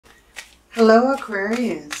Hello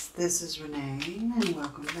Aquarius, this is Renee and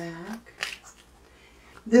welcome back.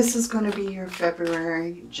 This is going to be your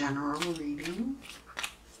February general reading.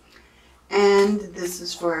 And this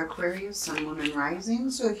is for Aquarius, Sun, Moon, and Rising.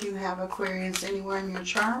 So if you have Aquarius anywhere in your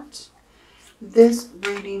chart, this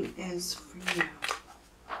reading is for you.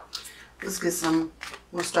 Let's get some,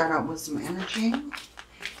 we'll start out with some energy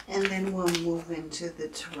and then we'll move into the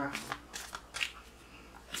tarot.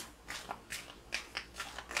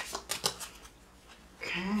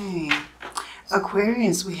 Okay,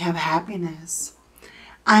 Aquarius, we have happiness.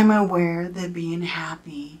 I'm aware that being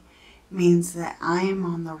happy means that I am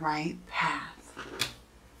on the right path.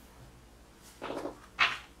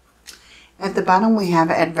 At the bottom, we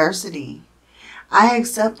have adversity. I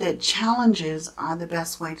accept that challenges are the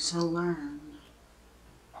best way to learn.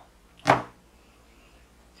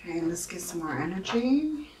 Okay, let's get some more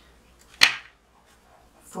energy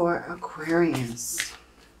for Aquarius.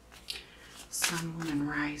 Sun, Moon, and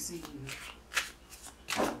Rising.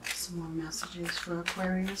 Some more messages for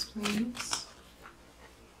Aquarius, please.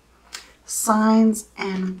 Signs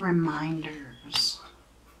and reminders.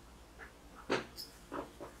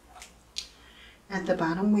 At the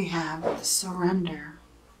bottom, we have surrender.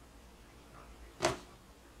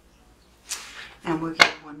 And we'll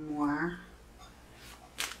get one more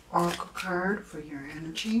oracle card for your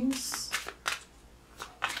energies.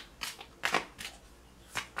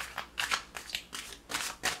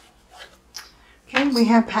 Okay, we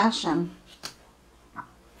have passion.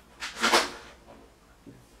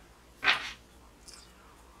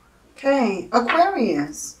 Okay,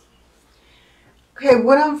 Aquarius. Okay,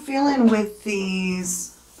 what I'm feeling with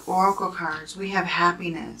these oracle cards, we have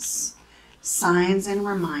happiness, signs and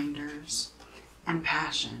reminders, and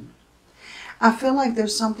passion. I feel like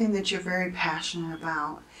there's something that you're very passionate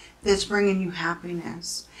about that's bringing you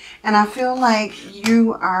happiness. And I feel like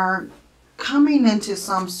you are coming into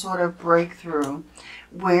some sort of breakthrough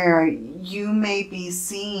where you may be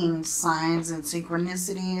seeing signs and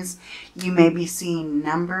synchronicities. You may be seeing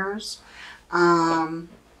numbers. I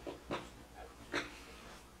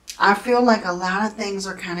feel like a lot of things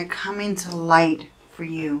are kind of coming to light for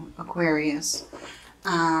you, Aquarius.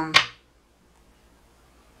 I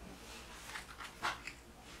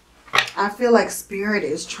feel like Spirit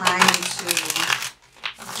is trying to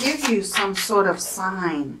give you some sort of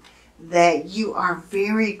sign that you are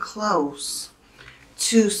very close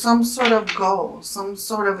to some sort of goal, some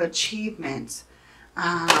sort of achievement,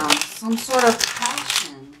 some sort of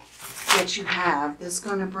passion that you have that's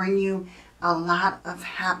going to bring you a lot of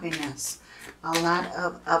happiness, a lot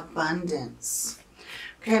of abundance.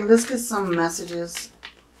 Okay, let's get some messages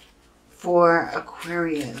for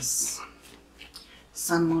Aquarius,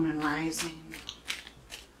 Sun, Moon, and Rising.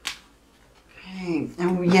 Okay,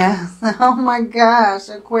 and yes, oh my gosh,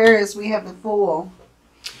 Aquarius, we have the Fool.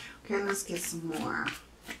 Okay, let's get some more.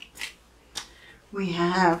 We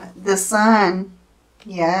have the Sun.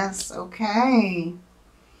 Yes, okay.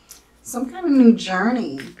 Some kind of new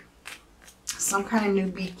journey. Some kind of new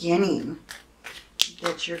beginning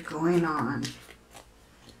that you're going on.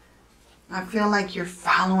 I feel like you're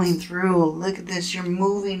following through. Look at this, you're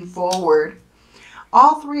moving forward.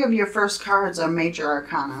 All three of your first cards are major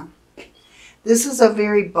arcana. This is a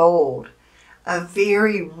very bold, a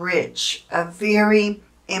very rich, a very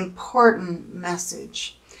important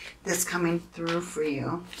message that's coming through for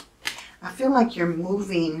you. I feel like you're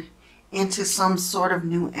moving into some sort of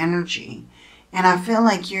new energy. And I feel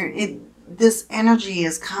like this energy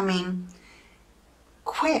is coming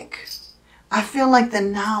quick. I feel like the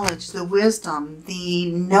knowledge, the wisdom,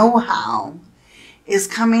 the know-how is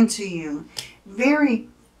coming to you very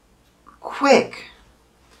quick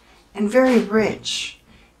and very rich.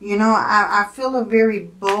 You know, I feel a very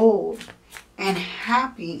bold and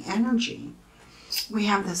happy energy. We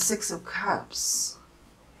have the Six of Cups.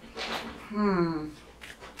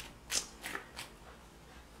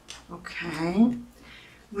 Okay.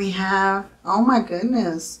 We have, oh my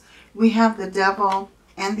goodness, we have the Devil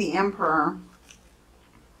and the Emperor.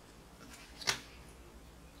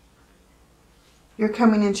 You're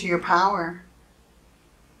coming into your power.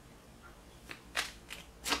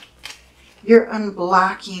 You're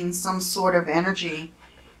unblocking some sort of energy.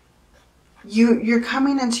 You're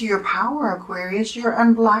coming into your power, Aquarius. You're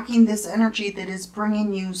unblocking this energy that is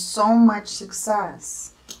bringing you so much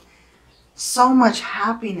success, so much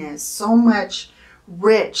happiness, so much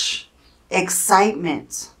rich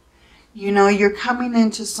excitement. You know, you're coming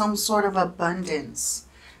into some sort of abundance,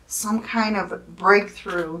 some kind of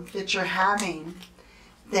breakthrough that you're having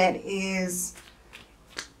that is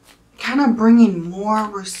kind of bringing more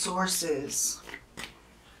resources,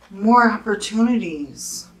 more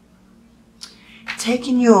opportunities.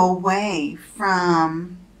 taking you away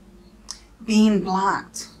from being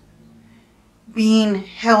blocked, being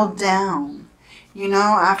held down. You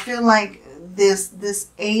know, I feel like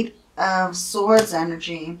this Eight of Swords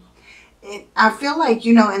energy, I feel like,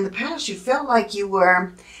 you know, in the past you felt like you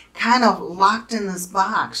were kind of locked in this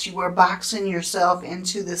box. You were boxing yourself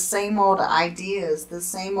into the same old ideas, the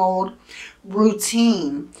same old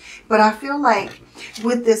routine. But I feel like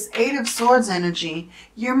with this Eight of Swords energy,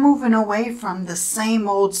 you're moving away from the same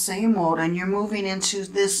old, and you're moving into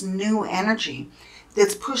this new energy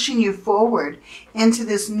that's pushing you forward into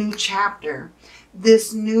this new chapter,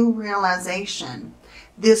 this new realization,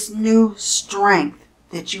 this new strength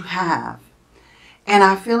that you have. And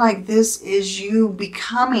I feel like this is you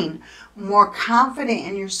becoming more confident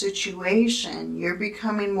in your situation. You're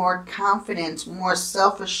becoming more confident, more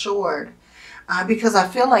self-assured, because I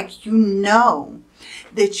feel like you know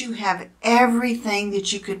that you have everything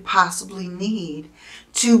that you could possibly need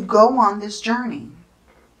to go on this journey,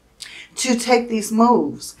 to take these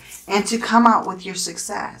moves, and to come out with your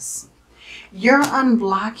success. You're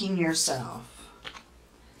unblocking yourself.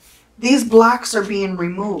 These blocks are being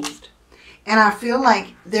removed. And I feel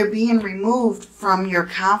like they're being removed from your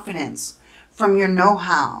confidence, from your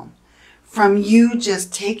know-how, from you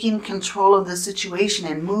just taking control of the situation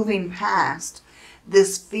and moving past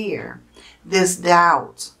this fear, this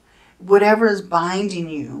doubt, whatever is binding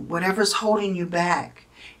you, whatever's holding you back.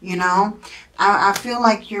 You know, I feel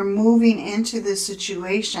like you're moving into this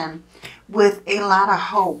situation with a lot of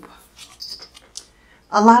hope.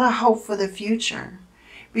 A lot of hope for the future.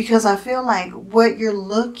 Because I feel like what you're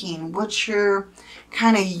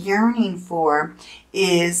kind of yearning for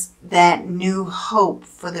is that new hope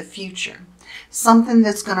for the future. Something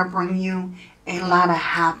that's going to bring you a lot of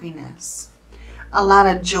happiness, a lot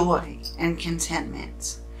of joy and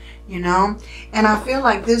contentment, you know. And I feel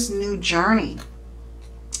like this new journey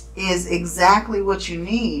is exactly what you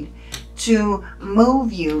need to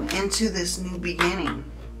move you into this new beginning,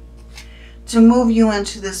 to move you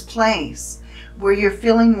into this place where you're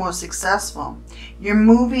feeling more successful. You're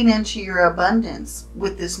moving into your abundance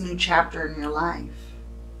with this new chapter in your life.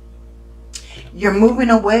 You're moving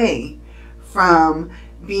away from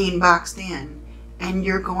being boxed in, and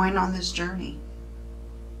you're going on this journey.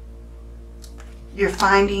 You're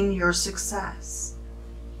finding your success.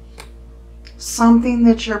 Something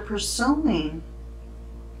that you're pursuing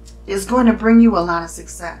is going to bring you a lot of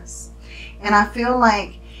success. And I feel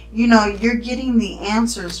like, you know, you're getting the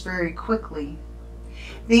answers very quickly.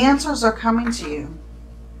 The answers are coming to you.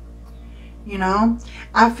 You know,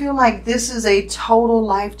 I feel like this is a total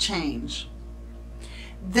life change.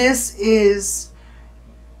 This is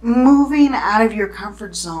moving out of your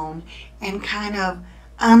comfort zone and kind of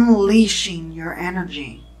unleashing your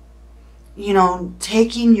energy. You know,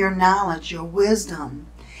 taking your knowledge, your wisdom,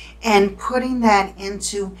 and putting that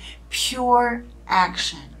into pure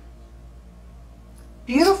action.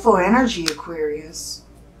 Beautiful energy, Aquarius.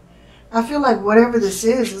 I feel like whatever this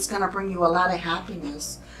is going to bring you a lot of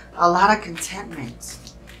happiness, a lot of contentment,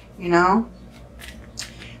 you know.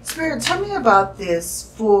 Spirit, tell me about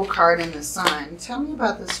this Fool card in the Sun. Tell me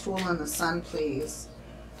about this Fool in the Sun, please.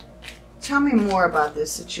 Tell me more about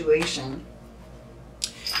this situation.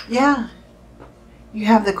 Yeah, you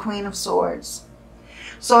have the Queen of Swords.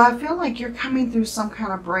 So I feel like you're coming through some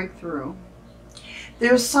kind of breakthrough.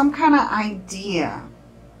 There's some kind of idea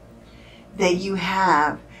that you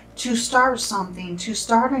have to start something, to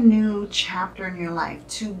start a new chapter in your life,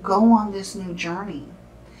 to go on this new journey.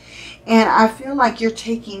 And I feel like you're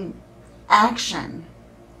taking action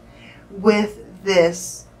with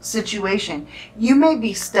this situation. You may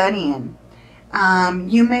be studying.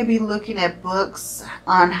 You may be looking at books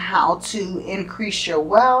on how to increase your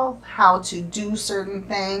wealth, how to do certain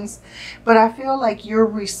things. But I feel like you're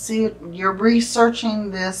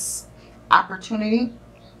researching this opportunity.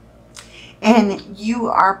 And you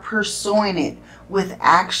are pursuing it with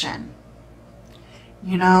action.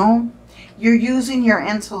 You know, you're using your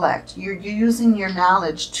intellect. You're using your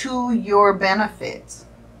knowledge to your benefit.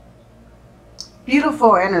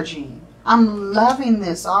 Beautiful energy. I'm loving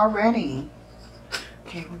this already.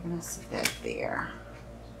 Okay, we're going to set that there.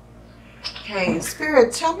 Okay,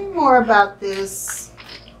 Spirit, tell me more about this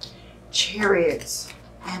Chariot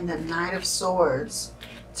and the Knight of Swords.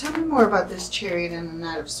 Tell me more about this Chariot and the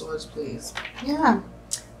Knight of Swords, please. Yeah,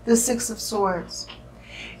 the Six of Swords.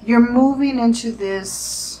 You're moving into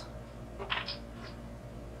this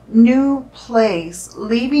new place,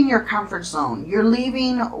 leaving your comfort zone. You're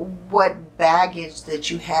leaving what baggage that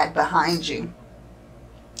you had behind you.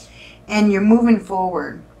 And you're moving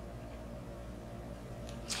forward.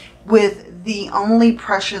 with the only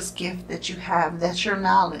precious gift that you have. That's your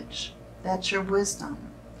knowledge. That's your wisdom.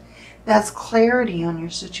 That's clarity on your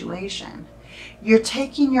situation. You're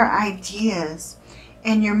taking your ideas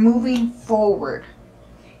and you're moving forward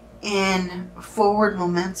in forward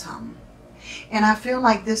momentum. And I feel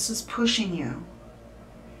like this is pushing you.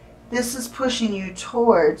 This is pushing you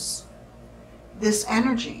towards this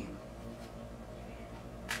energy.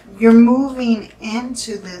 You're moving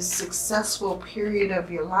into this successful period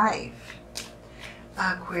of your life,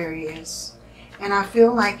 Aquarius. And I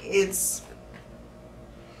feel like it's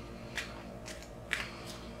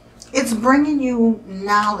bringing you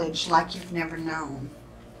knowledge like you've never known.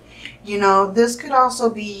 You know, this could also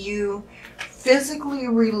be you physically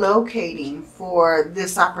relocating for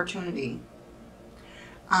this opportunity.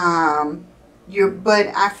 But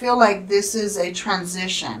I feel like this is a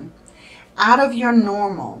transition out of your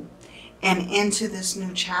normal and into this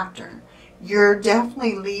new chapter. You're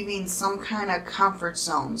definitely leaving some kind of comfort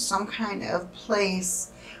zone, some kind of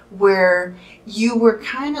place where you were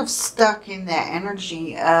kind of stuck in that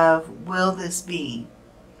energy of, will this be?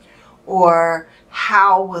 Or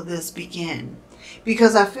how will this begin?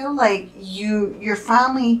 Because I feel like you're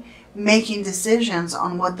finally making decisions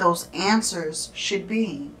on what those answers should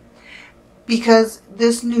be. Because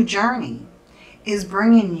this new journey is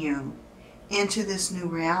bringing you into this new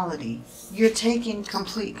reality. You're taking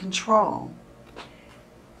complete control.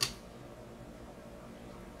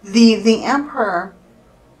 The Emperor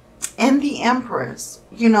and the Empress,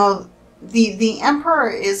 you know, the Emperor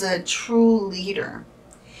is a true leader.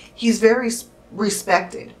 He's very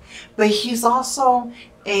respected, but he's also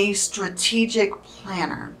a strategic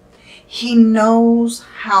planner. He knows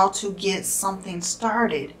how to get something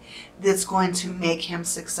started that's going to make him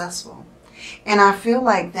successful. And I feel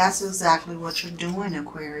like that's exactly what you're doing,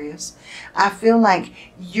 Aquarius. I feel like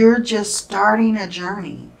you're just starting a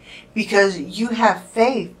journey because you have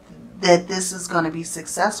faith that this is going to be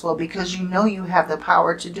successful, because you know you have the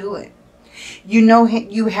power to do it. You know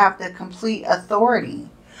you have the complete authority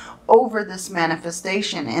over this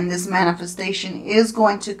manifestation, and this manifestation is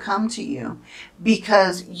going to come to you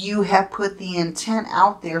because you have put the intent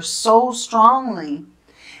out there so strongly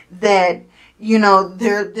that, you know,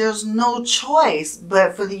 there's no choice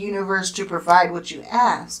but for the universe to provide what you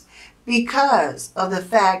ask, because of the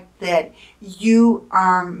fact that you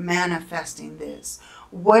are manifesting this.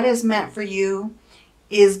 What is meant for you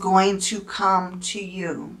is going to come to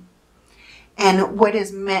you. And what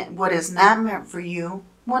is not meant for you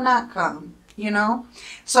will not come, you know?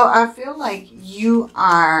 So I feel like you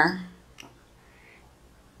are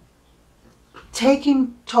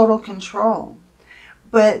taking total control.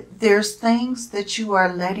 But there's things that you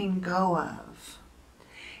are letting go of.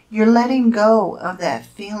 You're letting go of that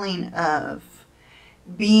feeling of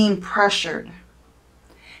being pressured.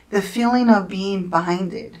 The feeling of being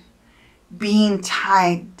binded. Being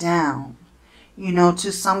tied down, you know,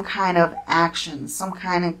 to some kind of action, some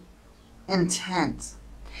kind of intent.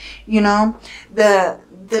 You know, the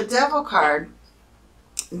Devil card,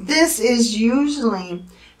 this is usually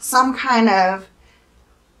some kind of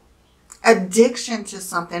addiction to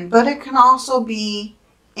something, but it can also be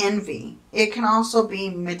envy. It can also be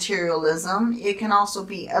materialism. It can also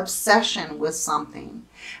be obsession with something.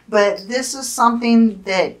 But this is something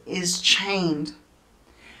that is chained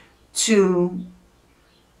to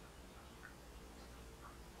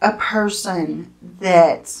a person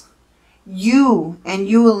that you and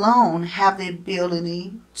you alone have the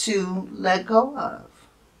ability to let go of.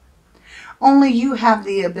 Only you have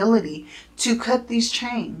the ability to cut these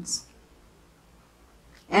chains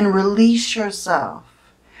and release yourself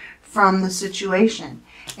from the situation.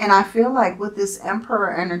 And I feel like with this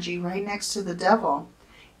Emperor energy right next to the Devil,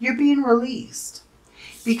 you're being released.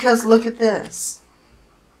 Because look at this.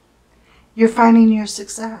 You're finding your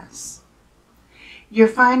success. You're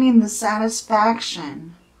finding the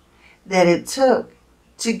satisfaction that it took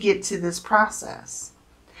to get to this process.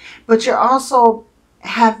 But you also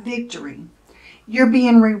have victory. You're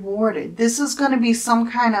being rewarded. This is going to be some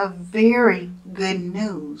kind of very good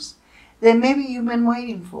news that maybe you've been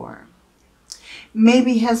waiting for.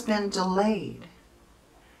 Maybe has been delayed.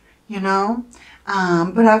 You know?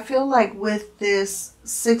 But I feel like with this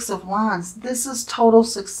Six of Wands, this is total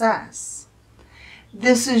success.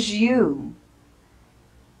 This is you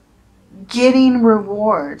getting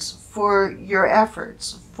rewards for your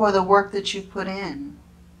efforts, for the work that you put in.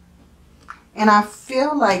 And I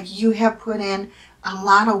feel like you have put in a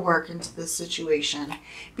lot of work into this situation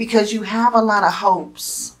because you have a lot of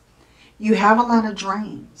hopes. You have a lot of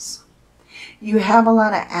dreams. You have a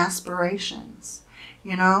lot of aspirations,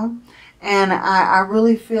 you know? And I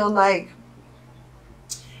really feel like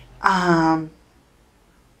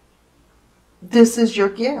This is your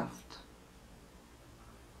gift.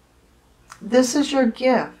 This is your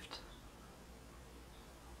gift.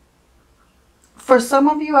 For some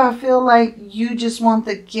of you, I feel like you just want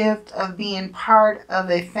the gift of being part of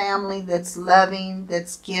a family that's loving,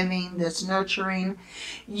 that's giving, that's nurturing.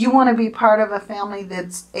 You want to be part of a family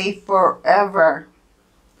that's a forever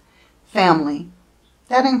family.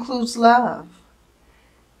 That includes love,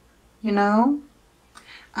 you know.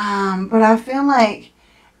 But I feel like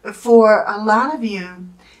for a lot of you,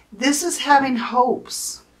 this is having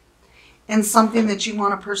hopes in something that you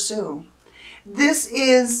want to pursue. This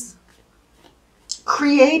is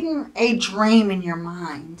creating a dream in your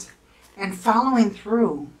mind and following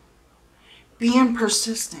through, being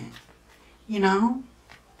persistent, you know,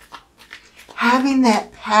 having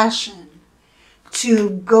that passion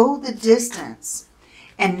to go the distance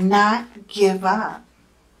and not give up.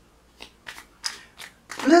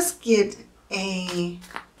 Let's get a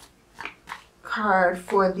card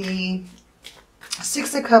for the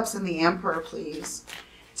Six of Cups and the Emperor, please.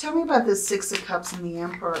 Tell me about this Six of Cups and the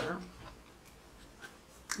Emperor.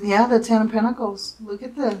 Yeah, the Ten of Pentacles. Look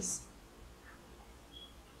at this.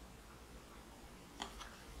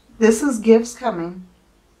 This is gifts coming.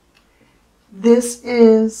 This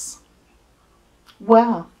is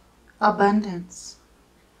wealth, abundance,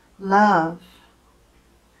 love,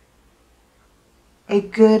 a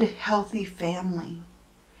good, healthy family.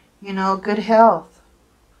 You know, good health.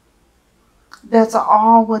 That's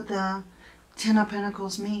all what the Ten of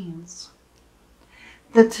Pentacles means.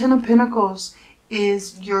 The Ten of Pentacles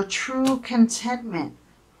is your true contentment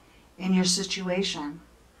in your situation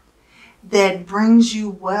that brings you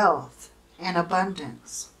wealth and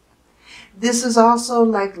abundance. This is also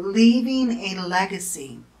like leaving a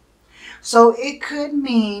legacy. So it could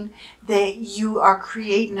mean that you are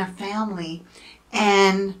creating a family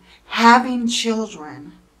and having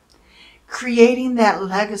children, creating that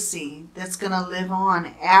legacy that's going to live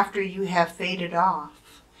on after you have faded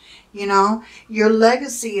off. You know, your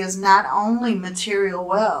legacy is not only material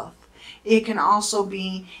wealth. It can also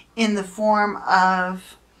be in the form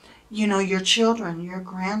of, you know, your children, your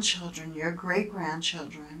grandchildren, your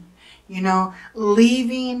great-grandchildren. You know,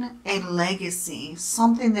 leaving a legacy,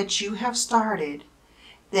 something that you have started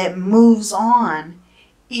that moves on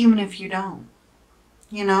even if you don't.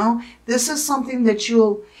 You know, this is something that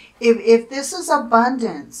you'll, if this is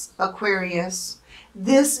abundance, Aquarius,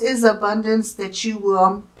 this is abundance that you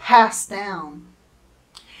will pass down.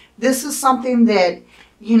 This is something that,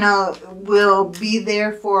 you know, will be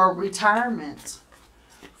there for retirement,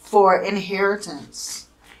 for inheritance,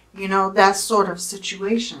 you know, that sort of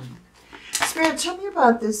situation. Spirit, tell me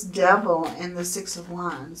about this Devil and the Six of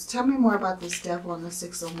Wands. Tell me more about this Devil and the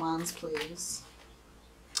Six of Wands, please.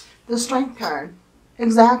 The Strength card.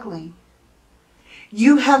 Exactly.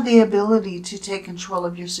 You have the ability to take control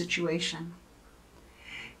of your situation.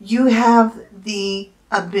 You have the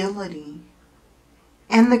ability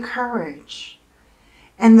and the courage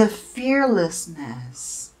and the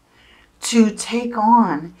fearlessness to take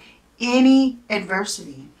on any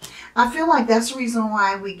adversity. I feel like that's the reason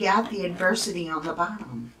why we got the adversity on the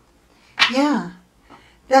bottom. Yeah,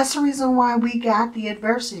 that's the reason why we got the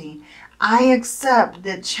adversity. I accept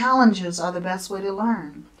that challenges are the best way to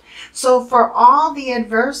learn. So for all the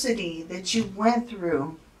adversity that you went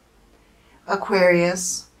through,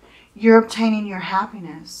 Aquarius, you're obtaining your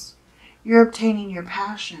happiness. You're obtaining your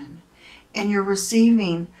passion. And you're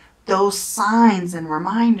receiving those signs and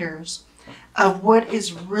reminders of what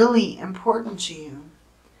is really important to you.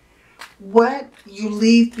 What you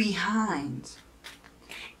leave behind.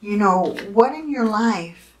 You know, what in your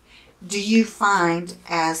life do you find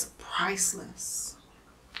as priceless?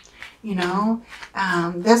 You know,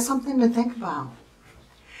 that's something to think about.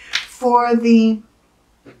 For the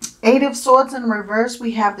Eight of Swords in reverse,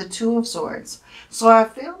 we have the Two of Swords. So I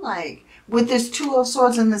feel like with this Two of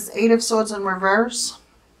Swords and this Eight of Swords in reverse,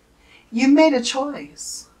 you made a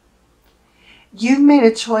choice. You've made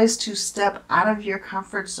a choice to step out of your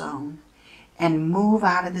comfort zone and move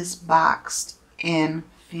out of this boxed in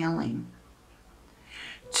feeling.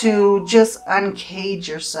 To just uncage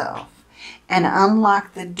yourself and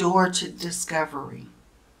unlock the door to discovery.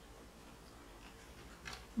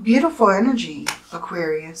 Beautiful energy,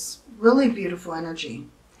 Aquarius. Really beautiful energy.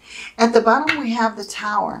 At the bottom we have the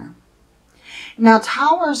Tower. Now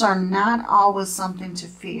towers are not always something to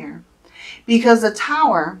fear, because a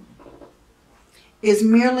tower is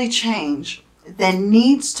merely change that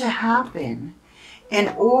needs to happen in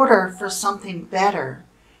order for something better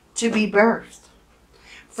to be birthed,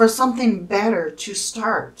 for something better to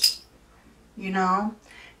start. You know,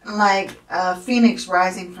 like a phoenix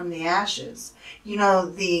rising from the ashes. You know,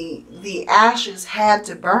 the ashes had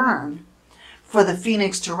to burn for the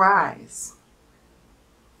phoenix to rise.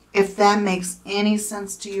 If that makes any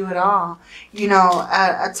sense to you at all. You know,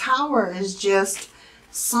 a tower is just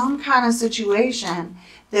some kind of situation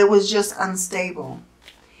that was just unstable.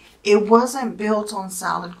 It wasn't built on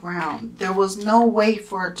solid ground. There was no way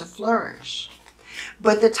for it to flourish.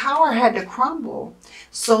 But the tower had to crumble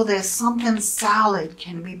so that something solid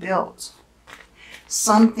can be built.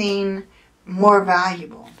 Something more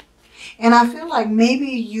valuable. And I feel like maybe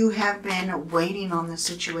you have been waiting on this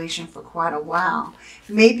situation for quite a while.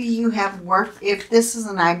 Maybe you have worked, if this is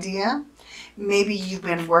an idea, maybe you've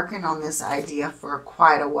been working on this idea for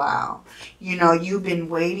quite a while. You know, you've been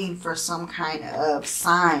waiting for some kind of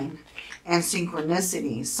sign and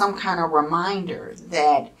synchronicity, some kind of reminder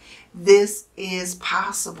that this is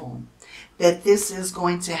possible, that this is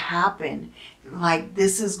going to happen, like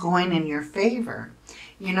this is going in your favor.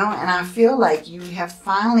 You know, and I feel like you have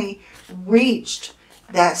finally reached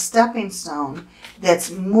that stepping stone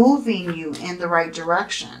that's moving you in the right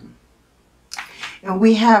direction. And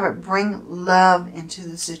we have it bring love into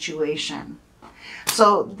the situation.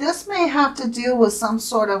 So this may have to deal with some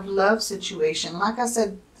sort of love situation. Like I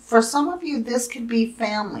said, for some of you, this could be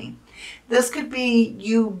family. This could be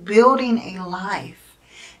you building a life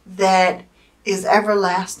that is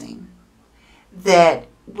everlasting, that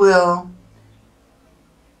will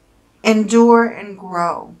endure and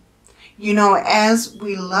grow. You know, as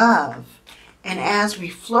we love and as we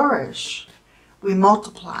flourish, we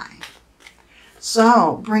multiply.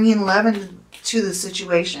 So, bringing love into the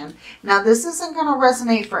situation. Now, this isn't going to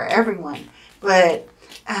resonate for everyone, but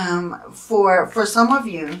for some of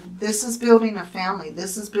you, this is building a family.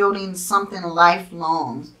 This is building something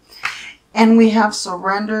lifelong. And we have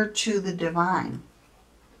surrender to the divine.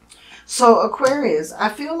 So Aquarius, I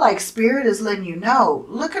feel like Spirit is letting you know,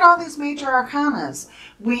 look at all these major arcanas.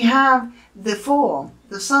 We have the Fool,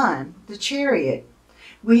 the Sun, the Chariot.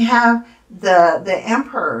 We have the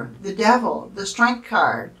Emperor, the Devil, the Strength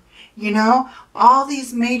card. You know, all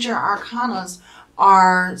these major arcanas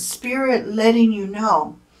are Spirit letting you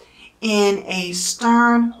know in a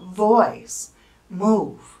stern voice,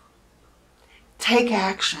 move. Take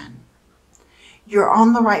action. You're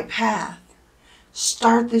on the right path.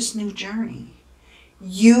 Start this new journey.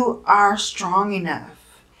 You are strong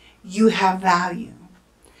enough. You have value.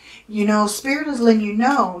 You know, Spirit is letting you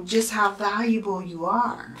know just how valuable you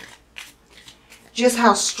are. Just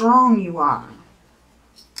how strong you are.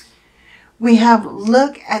 We have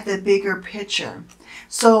look at the bigger picture.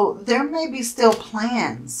 So there may be still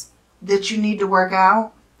plans that you need to work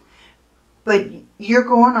out, but you're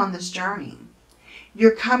going on this journey.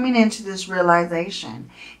 You're coming into this realization.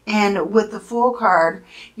 And with the Fool card,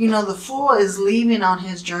 you know, the Fool is leaving on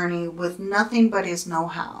his journey with nothing but his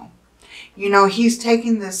know-how. You know, he's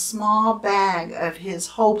taking this small bag of his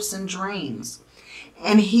hopes and dreams,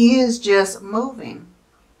 and he is just moving.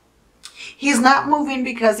 He's not moving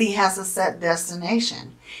because he has a set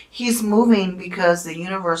destination. He's moving because the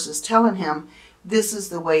universe is telling him this is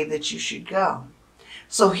the way that you should go.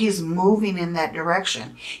 So he's moving in that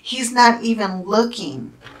direction. He's not even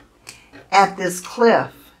looking at this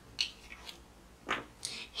cliff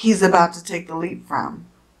he's about to take the leap from.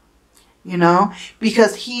 You know,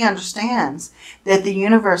 because he understands that the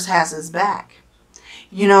universe has his back.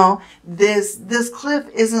 You know, this cliff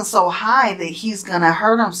isn't so high that he's going to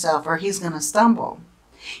hurt himself or he's going to stumble.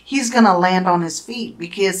 He's going to land on his feet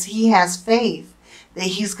because he has faith that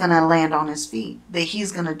he's going to land on his feet, that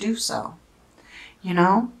he's going to do so. You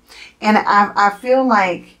know, and I feel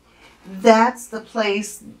like that's the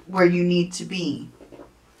place where you need to be,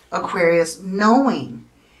 Aquarius, knowing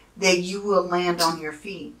that you will land on your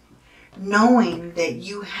feet, knowing that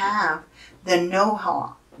you have the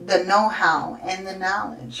know-how and the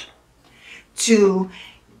knowledge to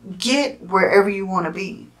get wherever you want to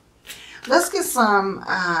be. Let's get some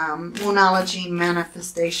Moonology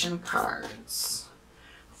manifestation cards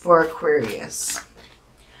for Aquarius.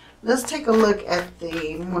 Let's take a look at the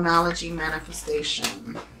Moonology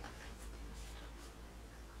manifestation.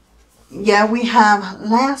 Yeah, we have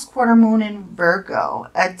last quarter moon in Virgo.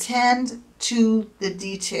 Attend to the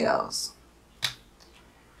details.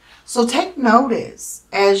 So take notice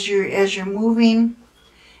as you're moving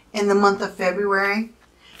in the month of February.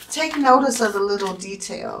 Take notice of the little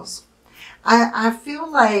details. I feel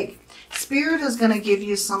like Spirit is going to give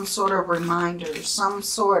you some sort of reminder, some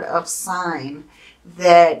sort of sign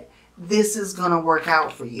that this is going to work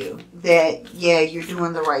out for you. That, yeah, you're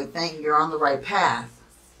doing the right thing. You're on the right path.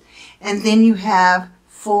 And then you have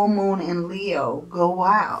full moon in Leo. Go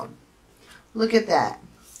wild. Look at that.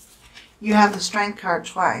 You have the Strength card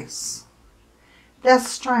twice. That's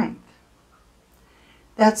strength.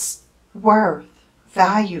 That's worth,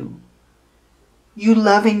 value. You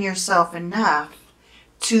loving yourself enough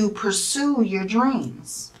to pursue your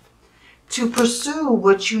dreams, to pursue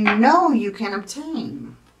what you know you can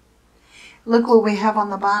obtain. Look what we have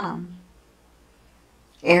on the bottom.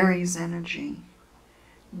 Aries energy.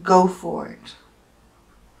 Go for it.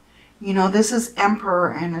 You know, this is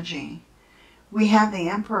Emperor energy. We have the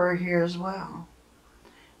Emperor here as well.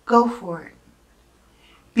 Go for it.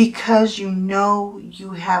 Because you know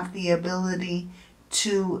you have the ability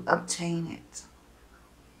to obtain it.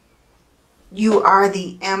 You are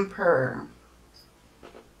the Emperor,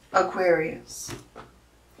 Aquarius.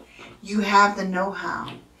 You have the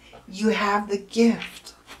know-how. You have the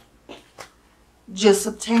gift. Just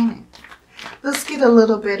obtain it. Let's get a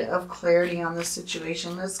little bit of clarity on the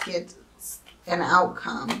situation. Let's get an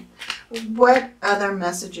outcome. What other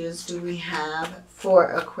messages do we have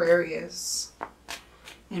for Aquarius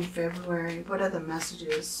in February? What other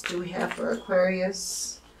messages do we have for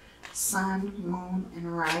Aquarius? Sun, Moon,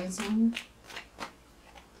 and Rising.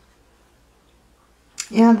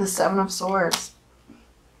 Yeah, the Seven of Swords.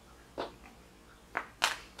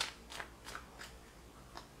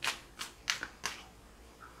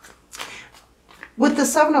 With the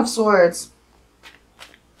Seven of Swords,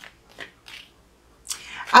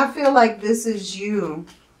 I feel like this is you,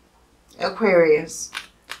 Aquarius,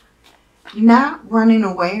 not running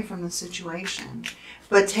away from the situation,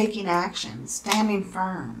 but taking action, standing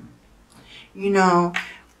firm, you know,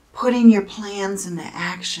 putting your plans into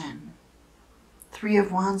action. Three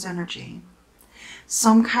of Wands energy.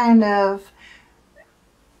 Some kind of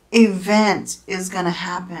event is going to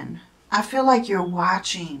happen. I feel like you're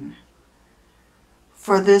watching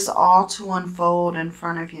for this all to unfold in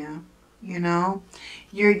front of you. You know,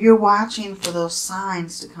 you're watching for those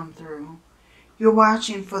signs to come through. You're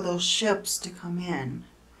watching for those ships to come in,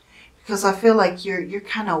 because I feel like you're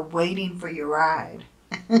kind of waiting for your ride.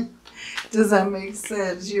 Does that make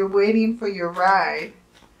sense? You're waiting for your ride.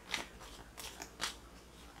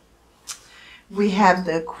 We have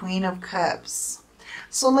the Queen of Cups.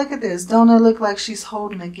 So look at this. Don't it look like she's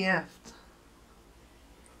holding a gift?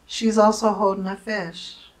 She's also holding a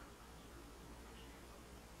fish.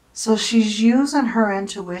 So she's using her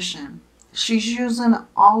intuition. She's using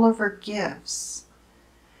all of her gifts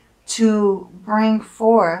to bring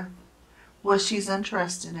forth what she's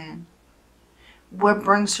interested in. What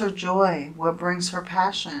brings her joy, what brings her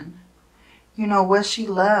passion. You know, what she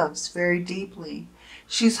loves very deeply.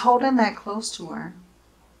 She's holding that close to her.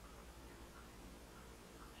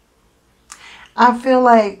 I feel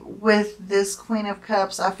like with this Queen of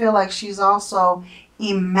Cups, I feel like she's also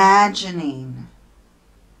imagining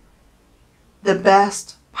the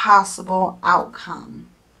best possible outcome.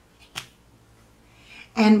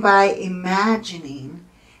 And by imagining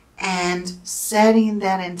and setting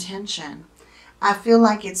that intention, I feel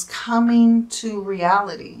like it's coming to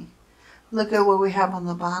reality. Look at what we have on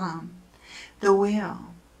the bottom. The wheel.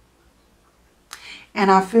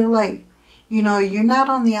 And I feel like, you know, you're not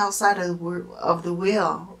on the outside of the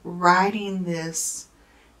wheel riding this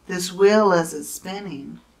wheel as it's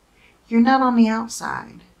spinning. You're not on the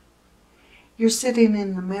outside. You're sitting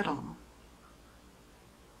in the middle.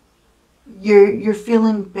 You're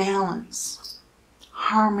feeling balance,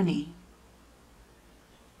 harmony.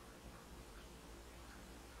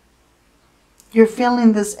 You're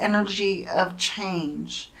feeling this energy of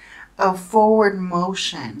change, of forward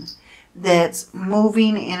motion that's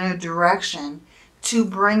moving in a direction to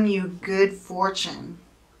bring you good fortune,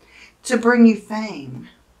 to bring you fame.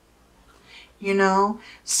 You know,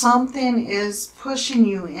 something is pushing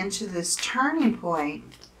you into this turning point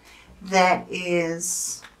that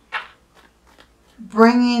is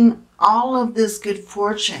bringing all of this good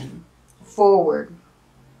fortune forward.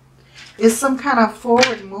 It's some kind of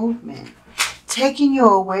forward movement, taking you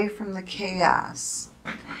away from the chaos,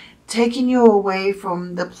 taking you away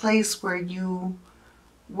from the place where you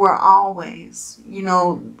were always, you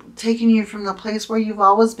know, taking you from the place where you've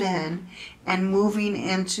always been and moving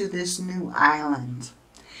into this new island,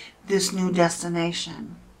 this new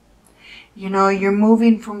destination. You know, you're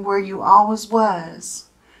moving from where you always was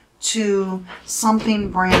to something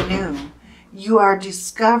brand new. You are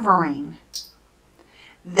discovering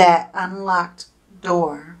that unlocked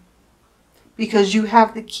door because you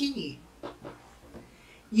have the key.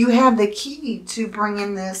 You have the key to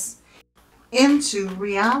bringing this into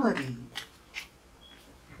reality.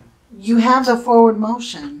 You have the forward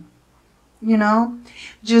motion, you know.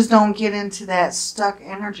 Just don't get into that stuck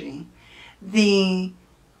energy. The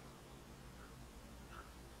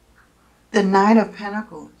Knight of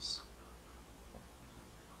Pentacles.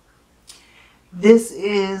 This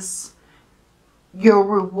is your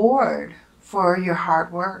reward for your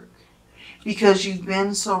hard work, because you've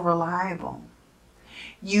been so reliable.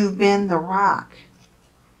 You've been the rock.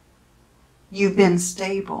 You've been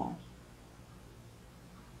stable.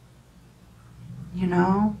 You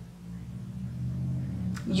know?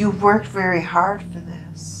 You've worked very hard for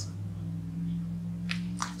this.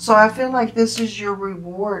 So I feel like this is your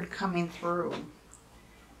reward coming through.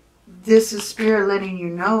 This is Spirit letting you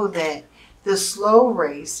know that the slow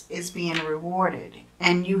race is being rewarded,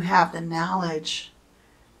 and you have the knowledge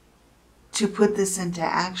to put this into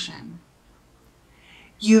action.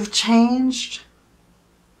 You've changed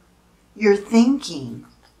your thinking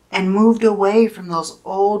and moved away from those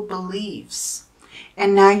old beliefs,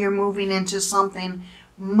 and now you're moving into something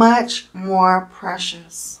much more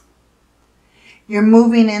precious. You're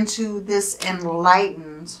moving into this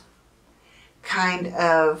enlightened kind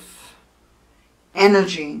of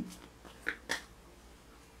energy.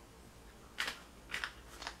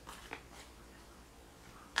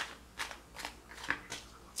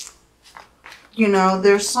 You know,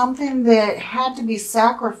 there's something that had to be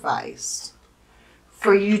sacrificed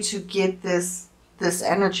for you to get this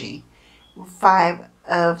energy. 5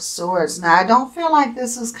 of Swords. Now, I don't feel like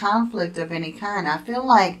this is conflict of any kind. I feel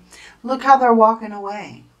like, look how they're walking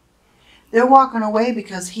away. They're walking away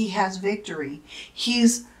because he has victory.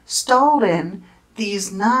 He's stolen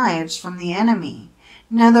these knives from the enemy.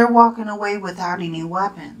 Now they're walking away without any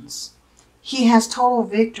weapons. He has total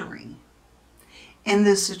victory in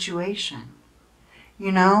this situation.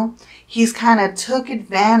 You know, he's kind of took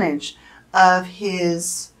advantage of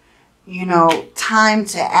his, you know, time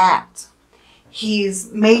to act.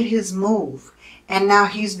 He's made his move, and now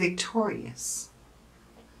he's victorious.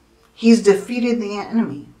 He's defeated the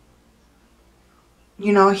enemy.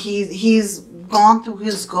 You know, he's gone through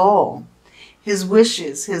his goal. His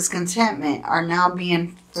wishes, his contentment are now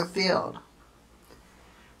being fulfilled.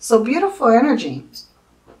 So beautiful energy,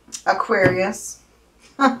 Aquarius.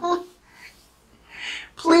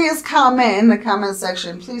 Please comment in the comment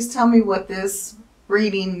section. Please tell me what this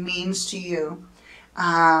reading means to you.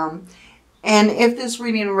 And if this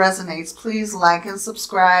reading resonates, please like and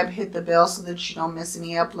subscribe. Hit the bell so that you don't miss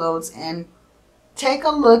any uploads. And take a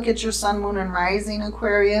look at your sun, moon, and rising,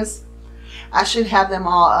 Aquarius. I should have them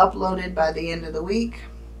all uploaded by the end of the week.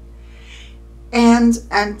 And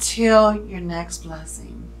until your next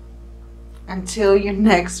blessing, until your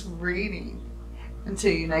next reading,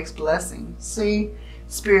 until your next blessing. See,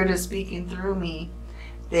 Spirit is speaking through me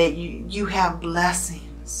that you have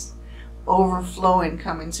blessings overflowing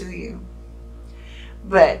coming to you.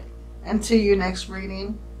 But until your next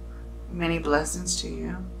reading, many blessings to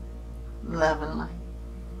you. Love and light.